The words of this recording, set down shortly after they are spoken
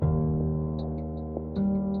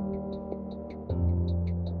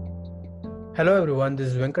Hello everyone, this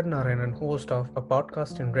is Venkat and host of a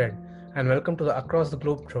podcast in red, and welcome to the Across the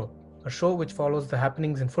Globe show, a show which follows the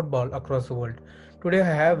happenings in football across the world. Today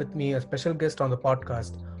I have with me a special guest on the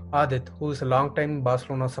podcast, Adith, who is a long-time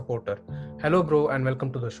Barcelona supporter. Hello bro and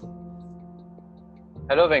welcome to the show.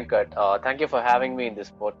 Hello, Venkat. Thank you for having me in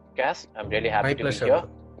this podcast. I'm really happy My to be pleasure,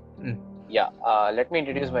 here. bro. Let me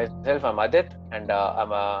introduce myself. I'm Adith, and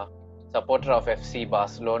I'm a supporter of FC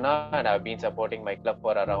Barcelona, and I've been supporting my club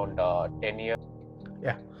for around 10 years.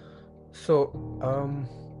 Yeah. So,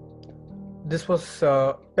 this was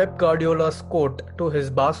Pep Guardiola's quote to his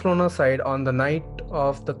Barcelona side on the night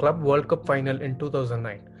of the Club World Cup final in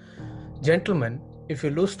 2009. Gentlemen, if you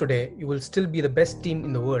lose today, you will still be the best team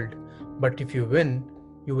in the world, but if you win,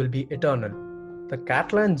 you will be eternal. The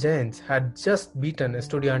Catalan Giants had just beaten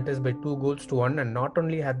Estudiantes by 2-1, and not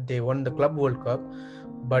only had they won the Club World Cup,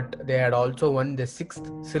 but they had also won their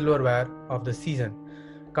 6th silverware of the season,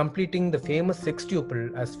 completing the famous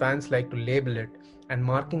sextuple as fans like to label it, and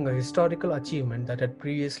marking a historical achievement that had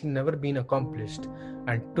previously never been accomplished,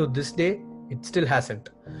 and to this day, it still hasn't.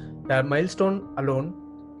 That milestone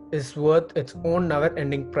alone is worth its own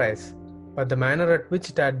never-ending prize, but the manner at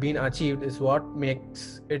which it had been achieved is what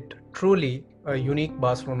makes it truly a unique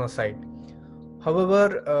Barcelona side.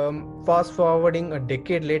 However, fast forwarding a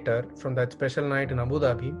decade later from that special night in Abu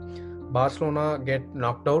Dhabi, Barcelona get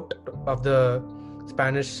knocked out of the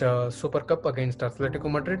Spanish Super Cup against Atletico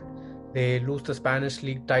Madrid. They lose the Spanish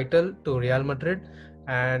league title to Real Madrid,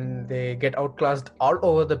 and they get outclassed all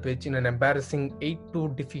over the pitch in an embarrassing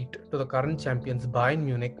 8-2 defeat to the current champions Bayern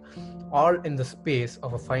Munich, all in the space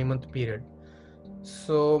of a 5-month period.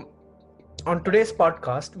 So, on today's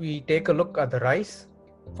podcast, we take a look at the rise,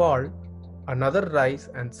 fall, another rise,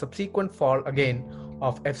 and subsequent fall again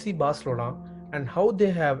of FC Barcelona and how they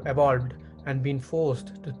have evolved and been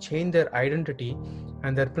forced to change their identity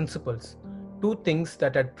and their principles, two things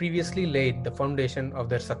that had previously laid the foundation of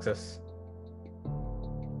their success.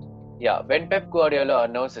 Yeah, when Pep Guardiola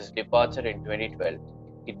announced his departure in 2012,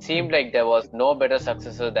 it seemed like there was no better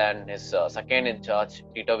successor than his second in charge,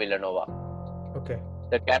 Tito Villanova. Okay.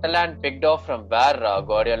 The Catalan picked off from where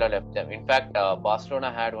Guardiola left them. In fact,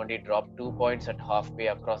 Barcelona had only dropped 2 points at halfway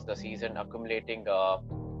across the season, accumulating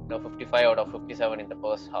 55 out of 57 in the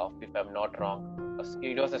first half, if I'm not wrong.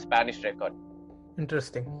 It was a Spanish record.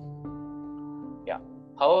 Interesting. Yeah.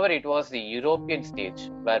 However, it was the European stage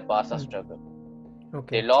where Barca struggled.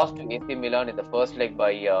 Okay. They lost to AC Milan in the first leg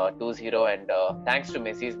by 2-0, and thanks to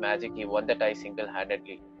Messi's magic, he won the tie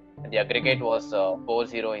single-handedly. And the aggregate was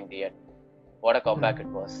 4-0 in the end. What a comeback it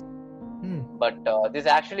was. But this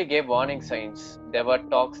actually gave warning signs. There were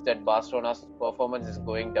talks that Barcelona's performance is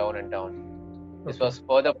going down and down. This was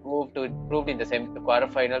further proved in the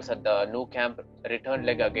quarterfinals at the Nou Camp return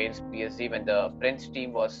leg against PSG when the French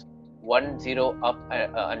team was 1-0 up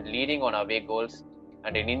and leading on away goals,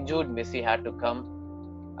 and an injured Messi had to come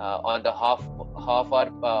on the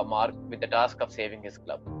half-hour mark with the task of saving his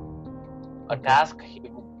club. A task he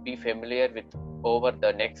would be familiar with over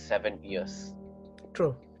the next 7 years.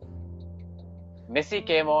 True. Messi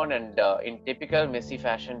came on and in typical Messi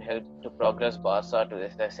fashion helped to progress Barca to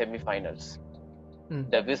the semi-finals.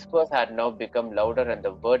 The whispers had now become louder and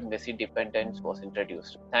the word Messi dependence was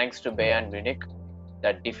introduced, thanks to Bayern Munich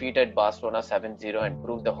that defeated Barcelona 7-0 and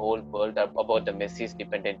proved the whole world about the Messi's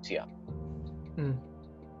dependencia.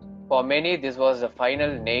 For many, this was the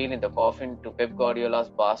final nail in the coffin to Pep Guardiola's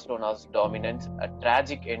Barcelona's dominance. A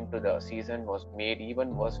tragic end to the season was made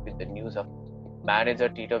even worse with the news of manager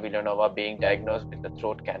Tito Villanova being diagnosed with the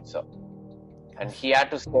throat cancer. And he had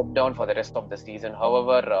to step down for the rest of the season.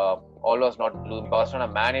 However, all was not gloomy. Barcelona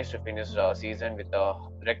managed to finish the season with a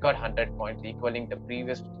record 100 points, equaling the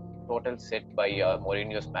previous total set by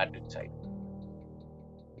Mourinho's Madrid side.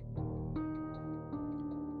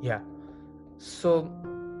 Yeah. So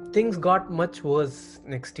things got much worse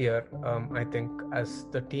next year, I think, as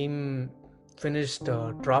the team finished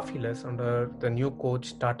trophyless under the new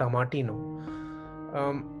coach Tata Martino.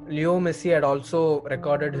 Leo Messi had also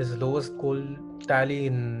recorded his lowest goal tally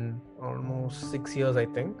in almost 6 years, I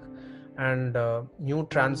think, and new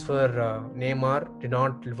transfer Neymar did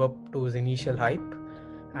not live up to his initial hype,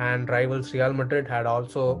 and rivals Real Madrid had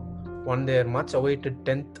also won their much awaited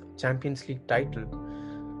 10th Champions League title.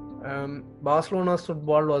 Barcelona's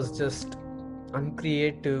football was just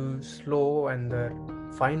uncreative, slow, and their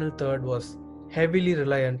final third was heavily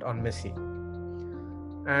reliant on Messi.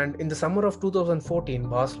 And in the summer of 2014,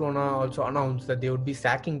 Barcelona also announced that they would be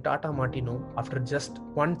sacking Tata Martino after just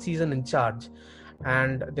one season in charge,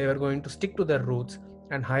 and they were going to stick to their roots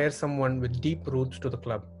and hire someone with deep roots to the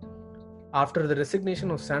club. After the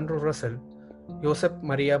resignation of Sandro Russell, Josep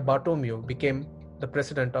Maria Bartomeu became the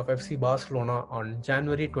president of FC Barcelona on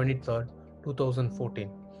January 23rd, 2014.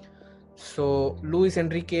 So Luis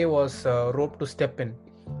Enrique was roped to step in.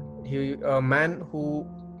 A man who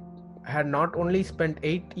had not only spent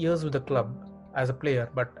 8 years with the club as a player,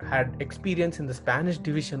 but had experience in the Spanish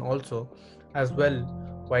division also, as well,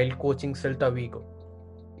 while coaching Celta Vigo.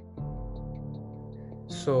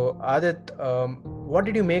 So, Adit, what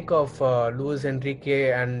did you make of Luis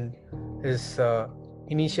Enrique and his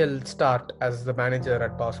initial start as the manager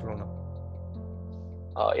at Barcelona?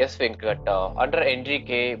 Yes, Venkat. Under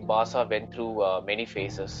Enrique, Barca went through many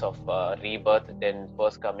phases of rebirth, then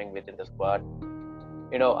first coming within the squad.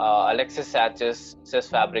 Alexis Sanchez,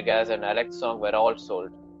 Cesc Fabregas, and Alex Song were all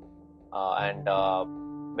sold. And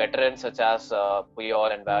veterans such as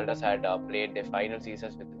Puyol and Valdez had played their final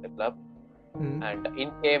seasons within the club. And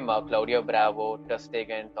in came Claudio Bravo, Ter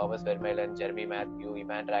Stegen, Thomas Vermaelen, Jeremy Matthew,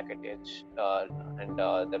 Ivan Rakitic, and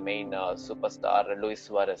the main superstar Luis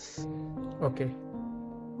Suarez. Okay.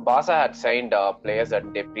 Barca had signed players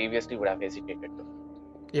that they previously would have hesitated to.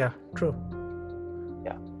 Yeah, true.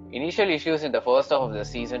 Yeah. Initial issues in the first half of the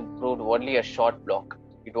season proved only a short block.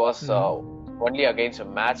 It was only against a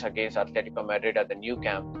match against Atletico Madrid at the Nou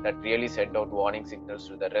Camp that really sent out warning signals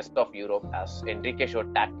to the rest of Europe, as Enrique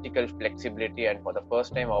showed tactical flexibility and for the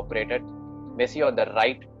first time operated Messi on the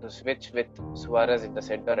right to switch with Suarez in the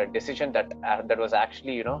center, a decision that was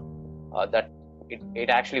actually, that it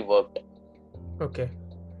actually worked. Okay.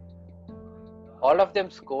 All of them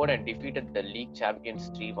scored and defeated the league champions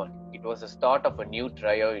 3-1. It was the start of a new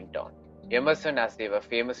trio in town. Emerson, as they were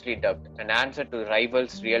famously dubbed, an answer to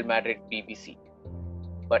rivals Real Madrid BBC.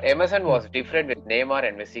 But Emerson was different, with Neymar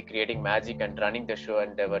and Messi creating magic and running the show,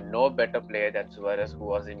 and there were no better player than Suarez, who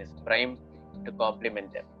was in his prime, to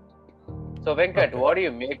complement them. So Venkat, what do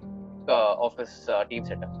you make of his team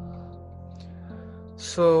setup?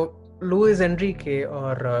 So Luis Enrique,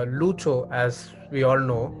 or Lucho as we all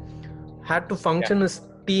know, had to function his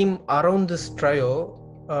team around this trio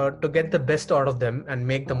to get the best out of them and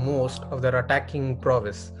make the most of their attacking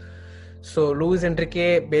prowess. So Luis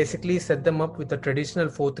Enrique basically set them up with a traditional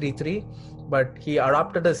 4-3-3, but he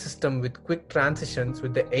adopted a system with quick transitions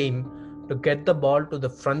with the aim to get the ball to the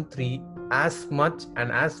front three as much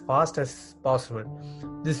and as fast as possible.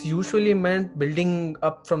 This usually meant building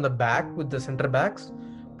up from the back with the center backs,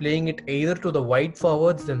 playing it either to the wide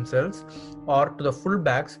forwards themselves or to the full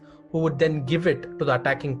backs, who would then give it to the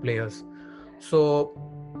attacking players. So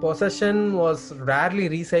possession was rarely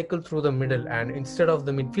recycled through the middle, and instead of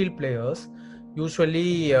the midfield players,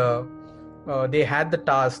 usually they had the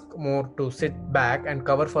task more to sit back and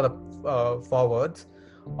cover for the forwards,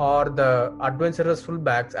 or the adventurous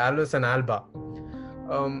fullbacks Alves and Alba.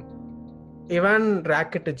 Ivan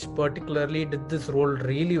Rakitic particularly did this role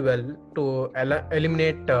really well to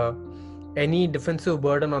eliminate any defensive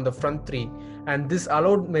burden on the front three, and this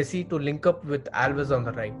allowed Messi to link up with Alves on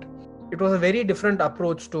the right. It was a very different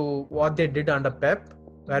approach to what they did under Pep,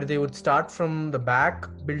 where they would start from the back,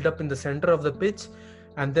 build up in the center of the pitch,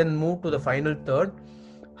 and then move to the final third.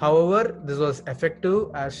 However, this was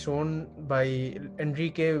effective, as shown by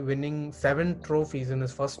Enrique winning 7 trophies in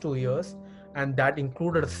his first 2 years, and that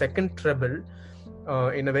included a second treble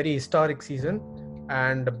in a very historic season,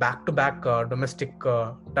 and back-to-back domestic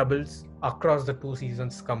doubles across the 2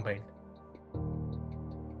 seasons combined.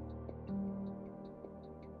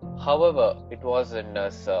 However, it was in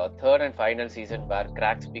his third and final season where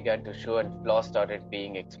cracks began to show and flaws started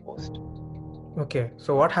being exposed. Okay,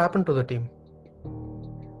 so what happened to the team?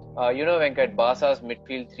 Venkat, Barca's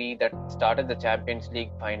midfield three that started the Champions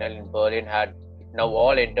League final in Berlin had now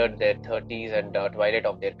all entered their 30s and twilight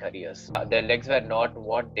of their careers. Their legs were not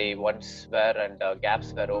what they once were, and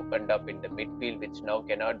gaps were opened up in the midfield which now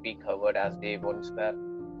cannot be covered as they once were.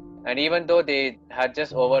 And even though they had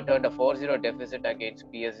just overturned a 4-0 deficit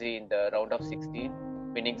against PSG in the round of 16,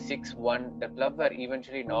 winning 6-1, the club were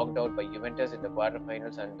eventually knocked out by Juventus in the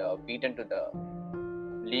quarterfinals and beaten to the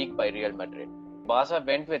league by Real Madrid. Barca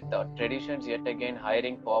went with traditions yet again,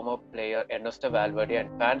 hiring former player Ernesto Valverde,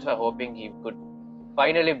 and fans were hoping he could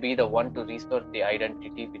finally be the one to restore the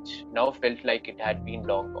identity which now felt like it had been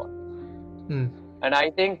long gone. And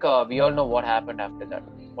I think we all know what happened after that.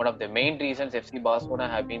 One of the main reasons FC Barcelona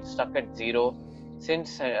have been stuck at zero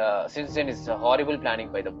since then is horrible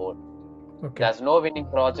planning by the board. Okay. There's no winning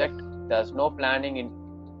project. There's no planning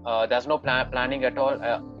there's no planning at all.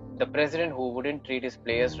 The president who wouldn't treat his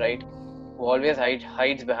players right, who always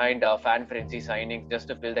hides behind fan frenzy signings just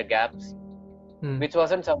to fill the gaps, which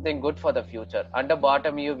wasn't something good for the future. Under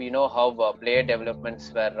Bartomeu, we know how player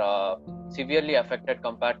developments were severely affected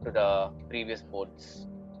compared to the previous boards.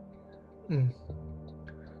 Mm.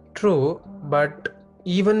 True, but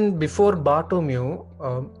even before Bartomeu,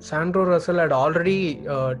 Sandro Russell had already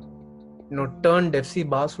turned FC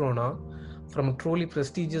Barcelona from a truly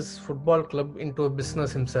prestigious football club into a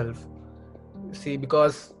business himself. See,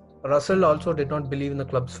 because Russell also did not believe in the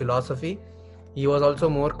club's philosophy. He was also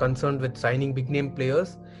more concerned with signing big name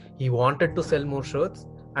players. He wanted to sell more shirts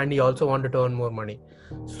and he also wanted to earn more money.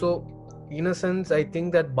 So, in a sense, I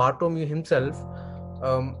think that Bartomeu himself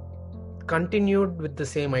um, continued with the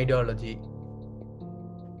same ideology.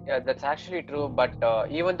 Yeah, that's actually true. But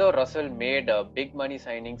even though Russell made big money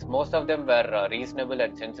signings, most of them were reasonable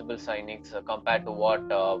and sensible signings compared to what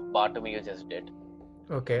Bartomeu just did.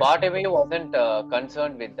 Okay. Bartomeu wasn't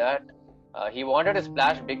concerned with that. He wanted to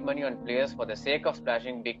splash big money on players for the sake of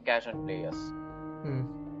splashing big cash on players. Hmm.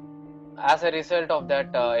 As a result of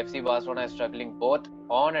that, FC Barcelona is struggling both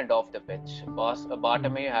on and off the pitch.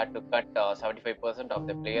 Bartomeu had to cut 75% of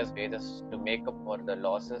the players' wages to make up for the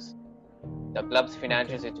losses. The club's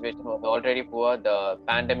financial Okay. situation was already poor. The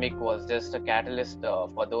pandemic was just a catalyst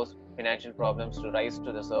for those financial problems to rise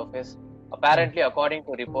to the surface. Apparently, according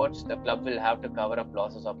to reports, the club will have to cover up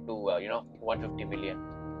losses up to 150 million.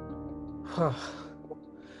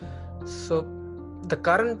 So the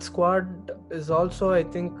current squad is also, I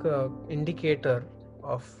think, indicator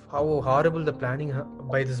of how horrible the planning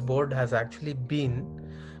by this board has actually been.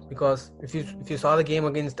 Because if you saw the game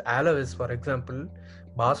against Alaves, for example,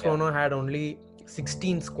 Barcelona had only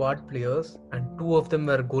 16 squad players and two of them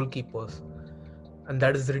were goalkeepers, and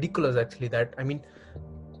that is ridiculous. Actually,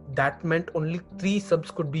 that meant only 3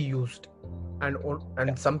 subs could be used,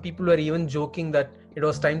 and some people were even joking that it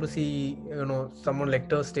was time to see someone like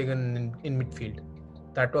Ter Stegen in midfield.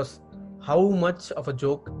 That was how much of a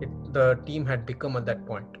joke the team had become at that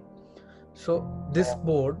point. So this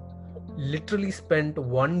board literally spent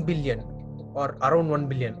 1 billion or around 1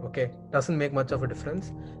 billion. Okay, doesn't make much of a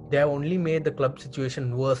difference. They have only made the club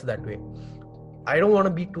situation worse that way. I don't want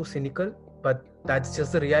to be too cynical, but that's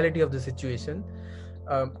just the reality of the situation.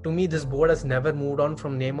 To me, this board has never moved on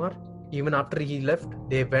from Neymar. Even after he left,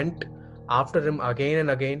 they went after him again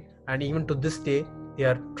and again, and even to this day, they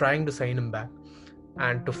are trying to sign him back.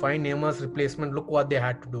 And to find Neymar's replacement, look what they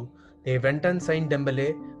had to do. They went and signed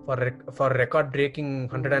Dembele for record-breaking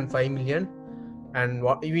 105 million, and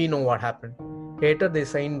we know what happened. Later, they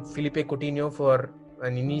signed Felipe Coutinho for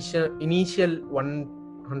an initial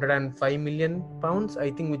 105 million pounds,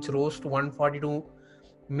 I think, which rose to 142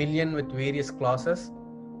 million with various clauses.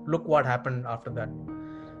 Look what happened after that.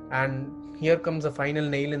 And here comes the final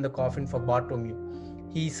nail in the coffin for Bartomeu.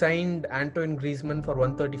 He signed Antoine Griezmann for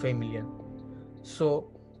 135 million. So,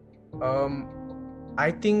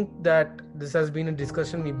 I think that this has been a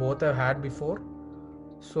discussion we both have had before.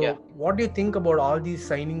 So, what do you think about all these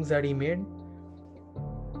signings that he made?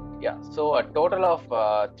 Yeah, so a total of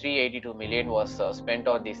 382 million was spent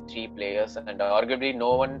on these 3 players, and arguably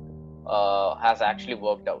no one has actually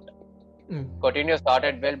worked out. Coutinho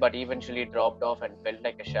started well, but eventually dropped off and felt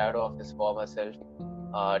like a shadow of his former self.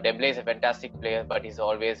 Dembele is a fantastic player, but he's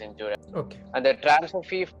always injured. Okay. And the transfer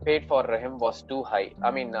fee paid for him was too high.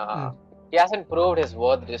 I mean, he hasn't proved his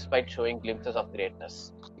worth despite showing glimpses of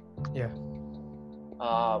greatness. Yeah.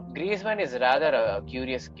 Griezmann is rather a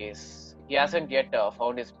curious case. He hasn't yet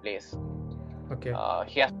found his place. Okay.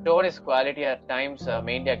 He has shown his quality at times,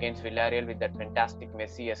 mainly against Villarreal with that fantastic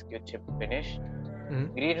Messi-esque chip finish.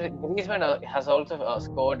 Griezmann has also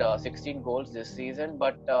scored 16 goals this season,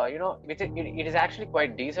 but it is actually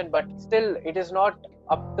quite decent, but still it is not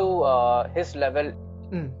up to his level.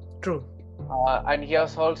 True. And he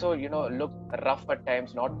has also looked rough at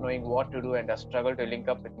times, not knowing what to do, and has struggled to link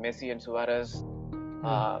up with Messi and Suarez.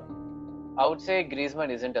 I would say Griezmann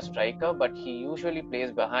isn't a striker, but he usually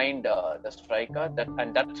plays behind the striker,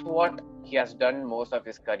 and that's what he has done most of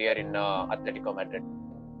his career in Atletico Madrid.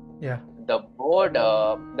 Yeah. The board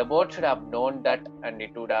should have known that, and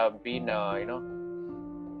it would have been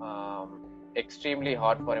extremely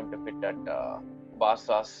hard for him to fit at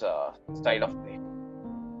Barca's style of play.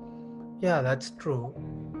 Yeah, that's true.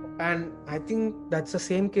 And I think that's the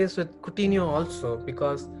same case with Coutinho also,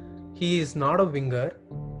 because he is not a winger.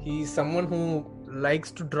 He is someone who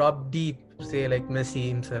likes to drop deep, say like Messi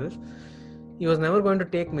himself. He was never going to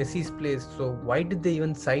take Messi's place, so why did they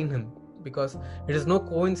even sign him? Because it is no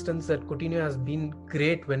coincidence that Coutinho has been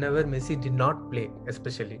great whenever Messi did not play,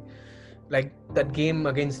 especially like that game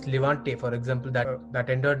against Levante, for example, that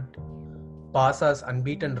ended Barca's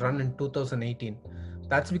unbeaten run in 2018.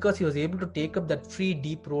 That's because he was able to take up that free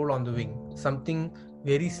deep role on the wing, something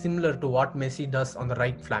very similar to what Messi does on the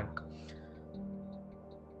right flank.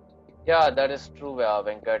 Yeah, that is true,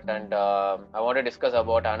 Venkat. And I want to discuss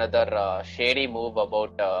about another shady move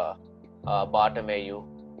about Bartomeu.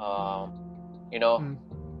 Uh, you know, Mm.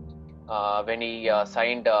 when he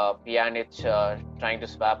signed Pjanic, trying to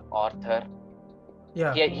swap Arthur.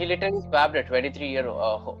 Yeah. He literally swapped a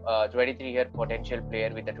 23-year potential player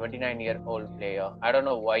with a 29-year-old player. I don't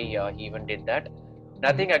know why he even did that. Mm.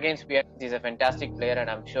 Nothing against Pierre. He's a fantastic player, and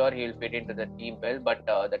I'm sure he'll fit into the team well. But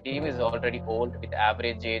the team is already old, with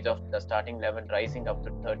average age of the starting 11 rising up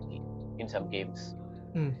to 30 in some games.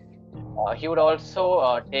 Mm. He would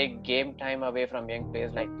also take game time away from young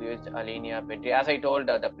players like Puig, Alenia, Pedri. As I told,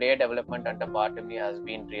 the player development under Bartomeu has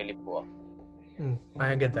been really poor.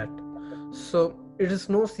 I get that. So it is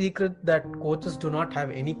no secret that coaches do not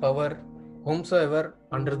have any power whomsoever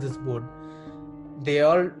under this board. They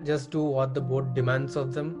all just do what the board demands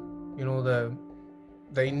of them.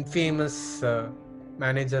 The infamous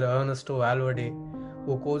manager Ernesto Valverde,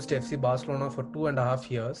 who coached FC Barcelona for 2.5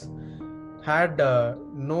 years, had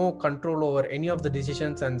no control over any of the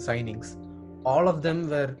decisions and signings. All of them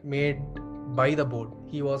were made by the board.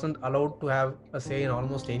 He wasn't allowed to have a say in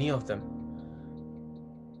almost any of them.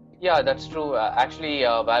 Yeah, that's true. Actually,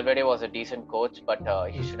 Valverde was a decent coach, but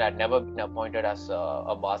he should have never been appointed as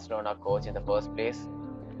a Barcelona coach in the first place.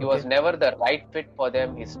 He Okay. was never the right fit for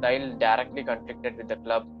them. His style directly conflicted with the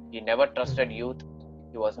club. He never trusted youth.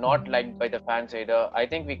 He was not liked by the fans either. I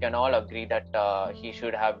think we can all agree that he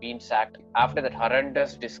should have been sacked after that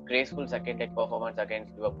horrendous, disgraceful second leg performance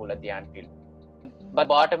against Liverpool at the Anfield. But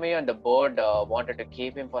Bartomeu and the board wanted to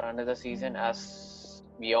keep him for another season. As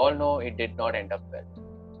we all know, it did not end up well.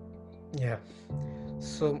 Yeah.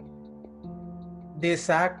 So they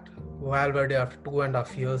sacked Valverde after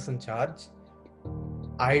 2.5 years in charge.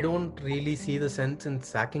 I don't really see the sense in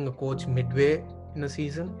sacking a coach midway in a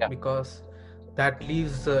season, because that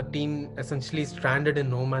leaves the team essentially stranded in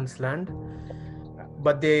no man's land.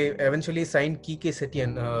 But they eventually signed Kike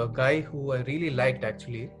Setien, a guy who I really liked,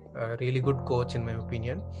 actually, a really good coach in my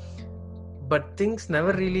opinion. But things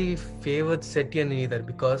never really favored Setien either,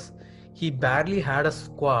 because he barely had a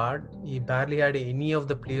squad. He barely had any of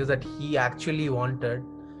the players that he actually wanted,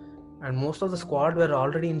 and most of the squad were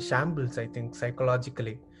already in shambles, I think,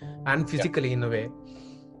 psychologically and physically in a way.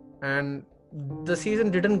 And the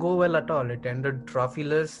season didn't go well at all. It ended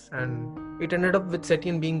trophyless, and it ended up with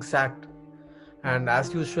Setien being sacked. And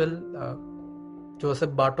as usual,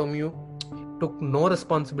 Joseph Bartomeu took no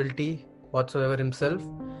responsibility whatsoever himself.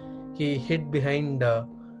 He hid behind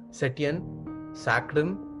Setien, sacked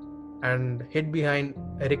him, and hid behind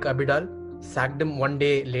Eric Abidal, sacked him one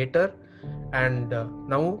day later, and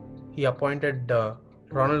now he appointed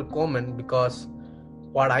Ronald Koeman, because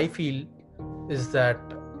what I feel is that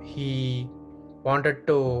he wanted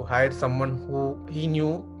to hire someone who he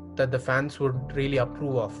knew that the fans would really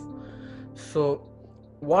approve of. So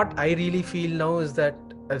what I really feel now is that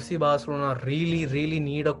FC Barcelona really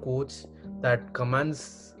need a coach that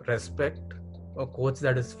commands respect, a coach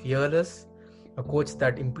that is fearless, a coach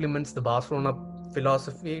that implements the Barcelona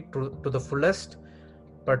philosophy to the fullest,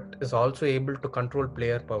 but is also able to control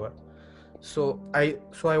player power. So I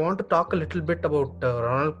want to talk a little bit about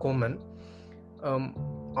Ronald Koeman.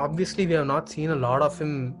 Obviously, we have not seen a lot of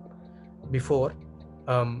him before.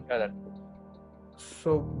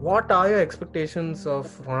 So, what are your expectations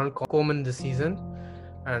of Ronald Koeman this season,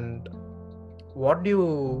 and what do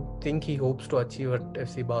you think he hopes to achieve at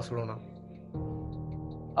FC Barcelona?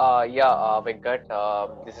 Venkat,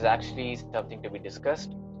 this is actually something to be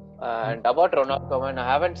discussed. And about Ronald Koeman, I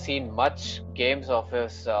haven't seen much games of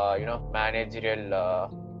his, managerial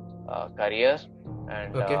career.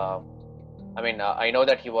 And Okay. I know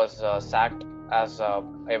that he was sacked as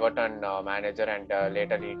Everton manager, and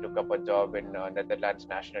later he took up a job in Netherlands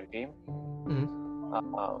national team.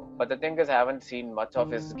 But the thing is, I haven't seen much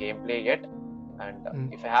of his gameplay yet.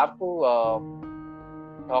 And if I have to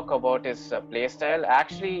talk about his play style,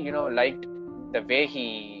 actually, liked the way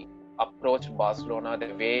he approached Barcelona,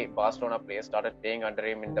 the way Barcelona players started playing under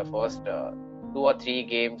him in the first 2 or 3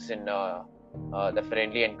 games in the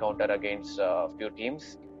friendly encounter against a few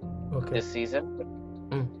teams this season.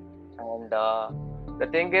 And the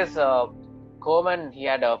thing is, Koeman, he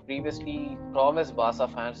had previously promised Barca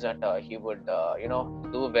fans that he would,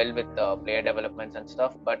 do well with player developments and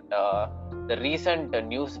stuff. But the recent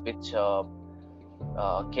news which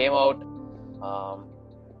came out,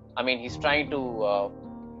 he's trying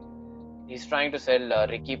to sell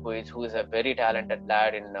Ricky Puig, who is a very talented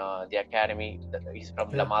lad in the academy. He's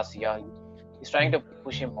from La Masia. He's trying to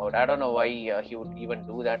push him out. I don't know why he would even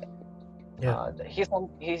do that.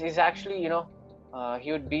 He's actually,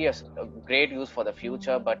 he would be a great use for the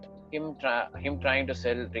future, but him trying to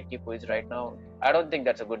sell Ricky Puig right now, I don't think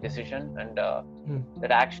that's a good decision. And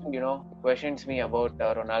that actually, questions me about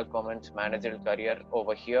Ronald Koeman's managerial career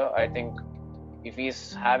over here. I think if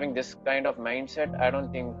he's having this kind of mindset, I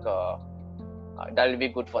don't think that will be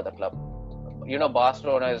good for the club.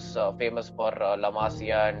 Barcelona is famous for La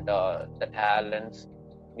Masia and the talents.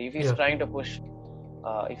 If he's trying to push,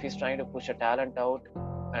 a talent out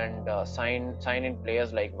and sign in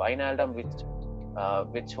players like Wijnaldum,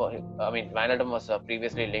 Wijnaldum was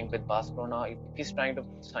previously linked with Barcelona. If he's trying to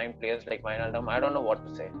sign players like Wijnaldum, I don't know what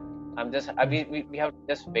to say. We have to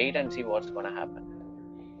just wait and see what's going to happen.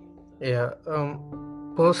 Yeah.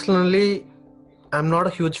 Personally, I'm not a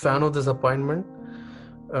huge fan of this appointment.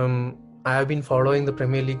 I have been following the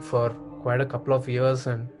Premier League for quite a couple of years,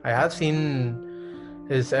 and I have seen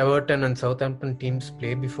his Everton and Southampton teams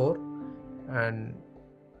play before. And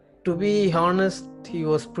to be honest, he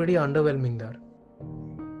was pretty underwhelming there.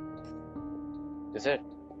 Is it?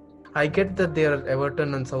 I get that they are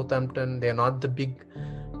Everton and Southampton. They are not the big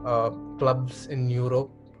clubs in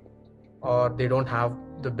Europe, or they don't have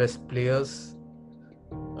the best players.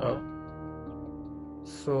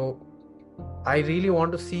 So I really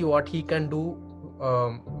want to see what he can do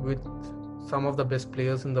with some of the best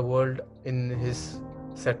players in the world in his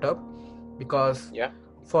setup, because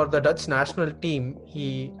for the Dutch national team,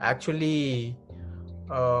 he actually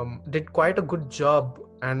did quite a good job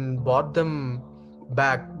and brought them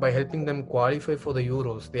back by helping them qualify for the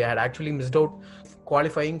Euros. They had actually missed out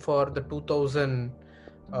qualifying for the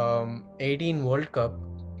 2018 World Cup,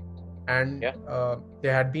 and they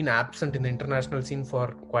had been absent in the international scene for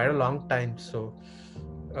quite a long time. So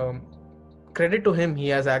credit to him, he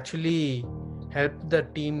has actually helped the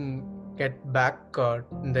team get back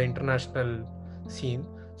in the international scene.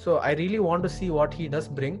 So I really want to see what he does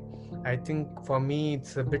bring. I think for me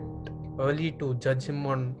it's a bit early to judge him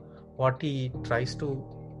on what he tries to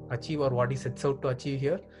achieve or what he sets out to achieve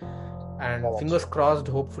here. And fingers crossed,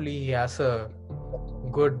 hopefully he has a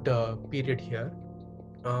good period here.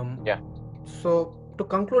 So to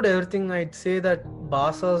conclude everything, I'd say that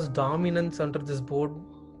Barca's dominance under this board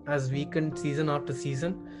has weakened season after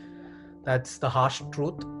season. That's the harsh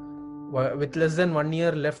truth. With less than 1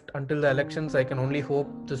 year left until the elections, I can only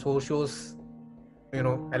hope the socios,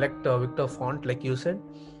 elect Victor Font, like you said.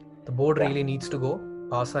 The board really needs to go.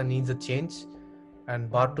 Barca needs a change,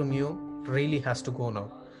 and Bartomeu really has to go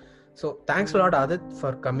now. So thanks a lot, Adith,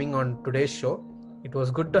 for coming on today's show. It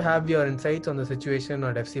was good to have your insights on the situation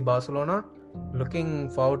at FC Barcelona. Looking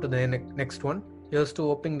forward to the next one. Here's to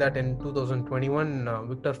hoping that in 2021,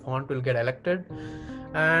 Victor Font will get elected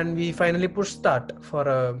and we finally push start for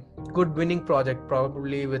a good winning project,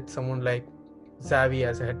 probably with someone like Xavi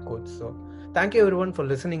as a head coach. So thank you everyone for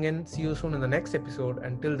listening in. See you soon in the next episode.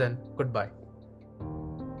 Until then, goodbye.